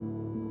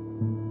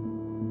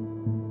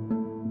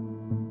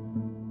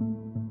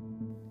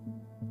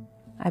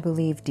I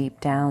believe deep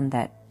down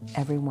that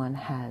everyone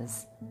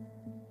has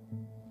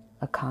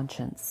a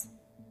conscience,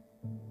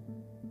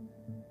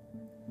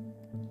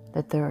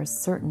 that there are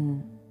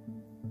certain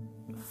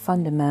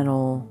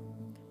fundamental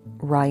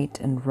right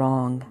and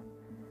wrong,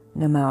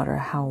 no matter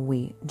how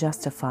we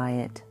justify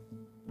it.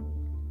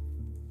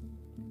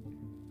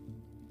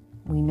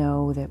 We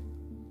know that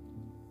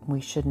we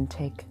shouldn't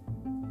take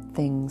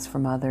things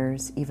from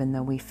others, even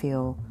though we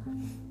feel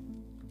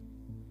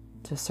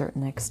to a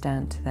certain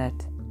extent that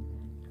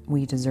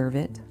we deserve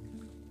it,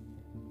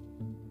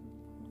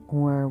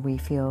 or we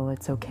feel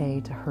it's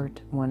okay to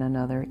hurt one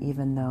another,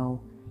 even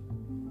though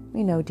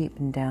we know deep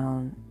and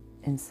down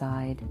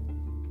inside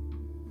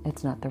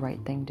it's not the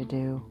right thing to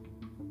do.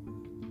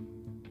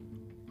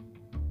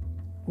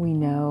 We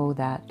know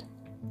that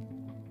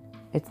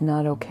it's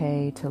not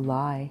okay to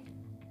lie.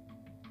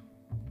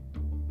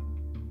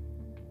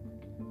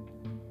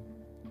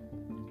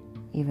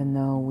 Even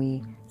though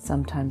we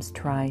sometimes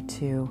try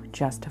to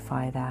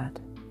justify that.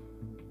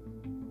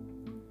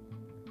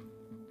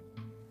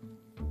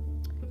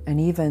 And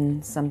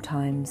even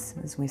sometimes,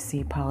 as we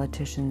see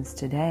politicians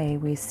today,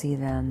 we see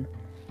them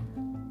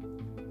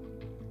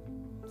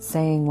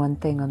saying one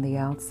thing on the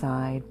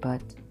outside,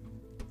 but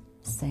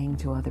saying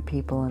to other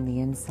people on the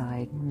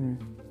inside,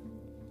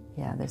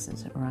 yeah, this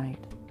isn't right.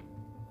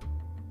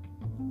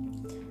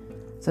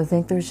 So I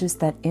think there's just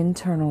that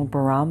internal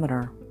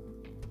barometer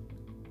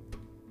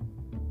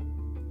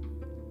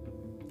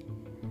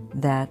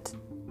that,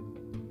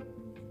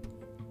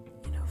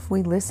 if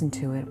we listen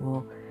to it,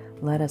 will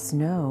let us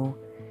know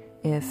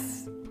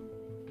if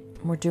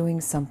we're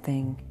doing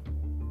something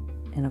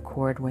in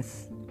accord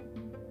with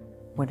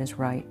what is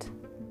right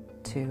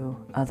to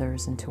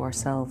others and to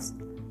ourselves.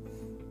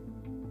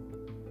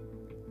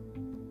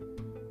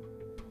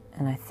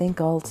 And I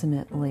think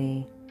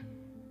ultimately,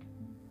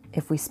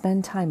 if we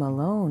spend time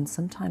alone,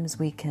 sometimes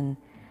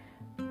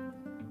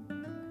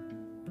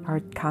our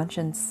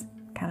conscience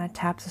kind of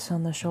taps us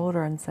on the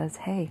shoulder and says,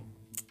 hey,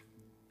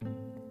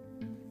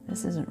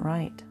 this isn't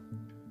right.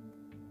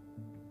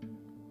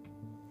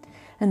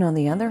 And on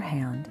the other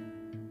hand,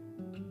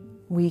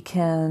 we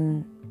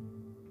can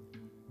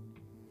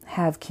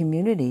have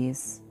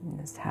communities,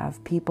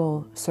 have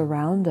people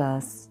surround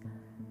us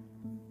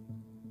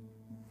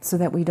so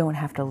that we don't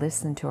have to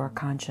listen to our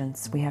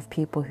conscience. We have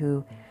people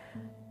who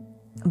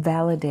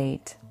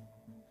validate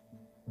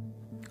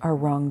our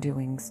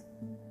wrongdoings.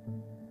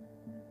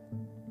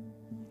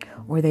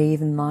 Or they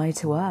even lie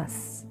to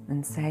us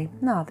and say,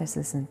 no, this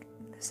isn't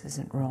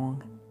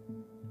wrong.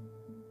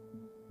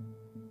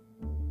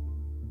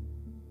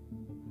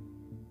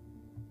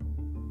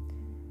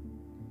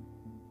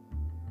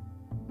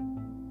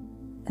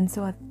 And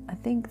so I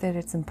think that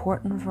it's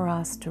important for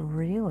us to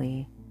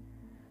really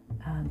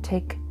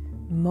take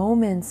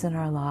moments in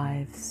our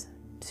lives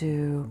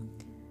to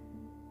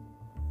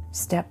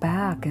step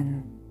back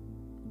and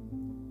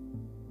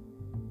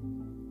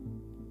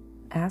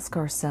ask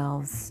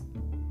ourselves,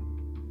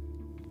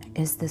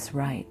 is this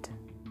right?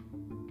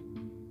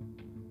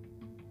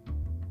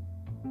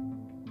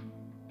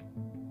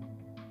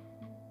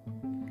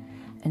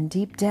 And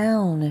deep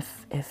down,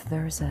 if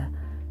there's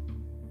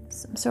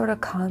some sort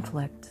of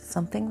conflict,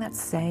 something that's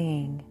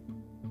saying,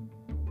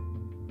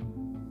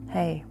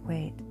 hey,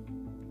 wait.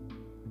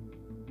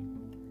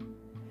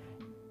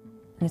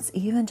 And it's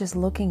even just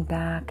looking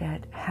back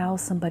at how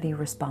somebody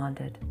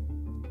responded.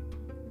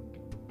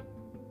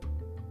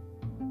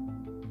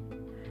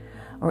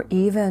 Or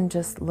even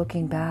just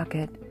looking back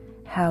at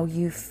how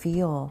you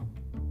feel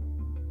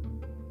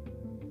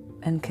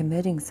and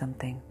committing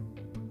something.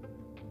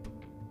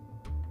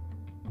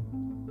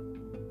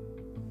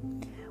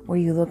 Were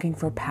you looking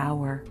for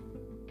power?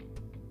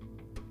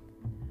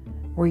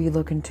 Were you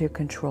looking to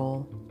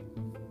control?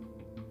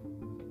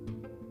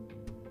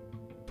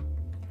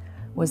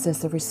 Was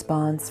this a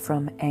response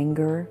from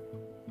anger,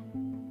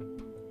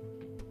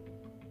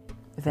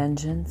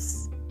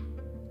 vengeance,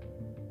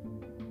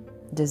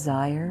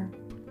 desire?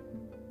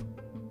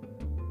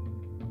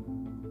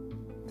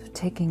 So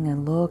taking a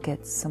look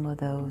at some of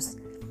those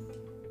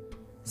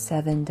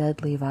 7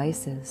 deadly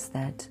vices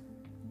that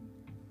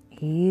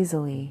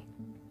easily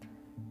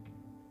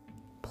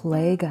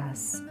plague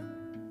us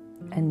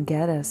and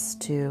get us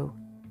to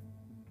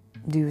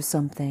do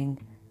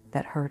something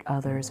that hurt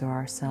others or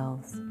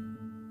ourselves.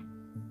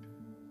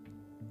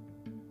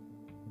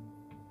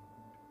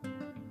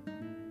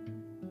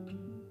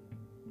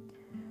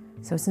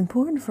 So it's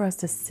important for us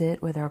to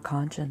sit with our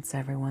conscience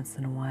every once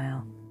in a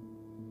while.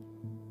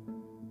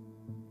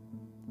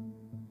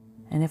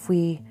 And if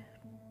we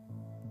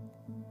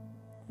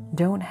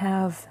don't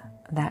have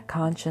that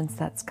conscience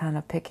that's kind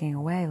of picking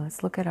away,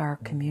 let's look at our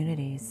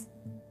communities.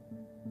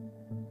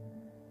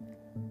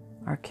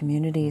 Our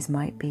communities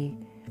might be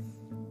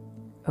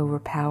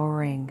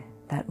overpowering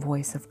that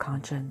voice of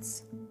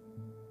conscience.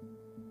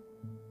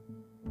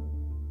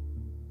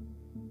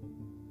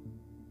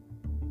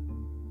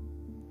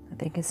 I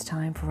think it's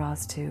time for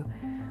us to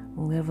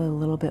live a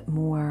little bit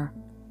more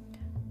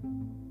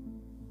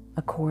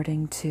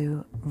according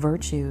to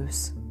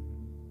virtues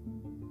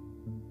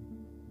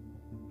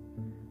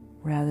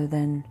rather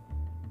than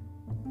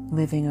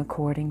living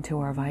according to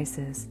our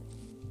vices.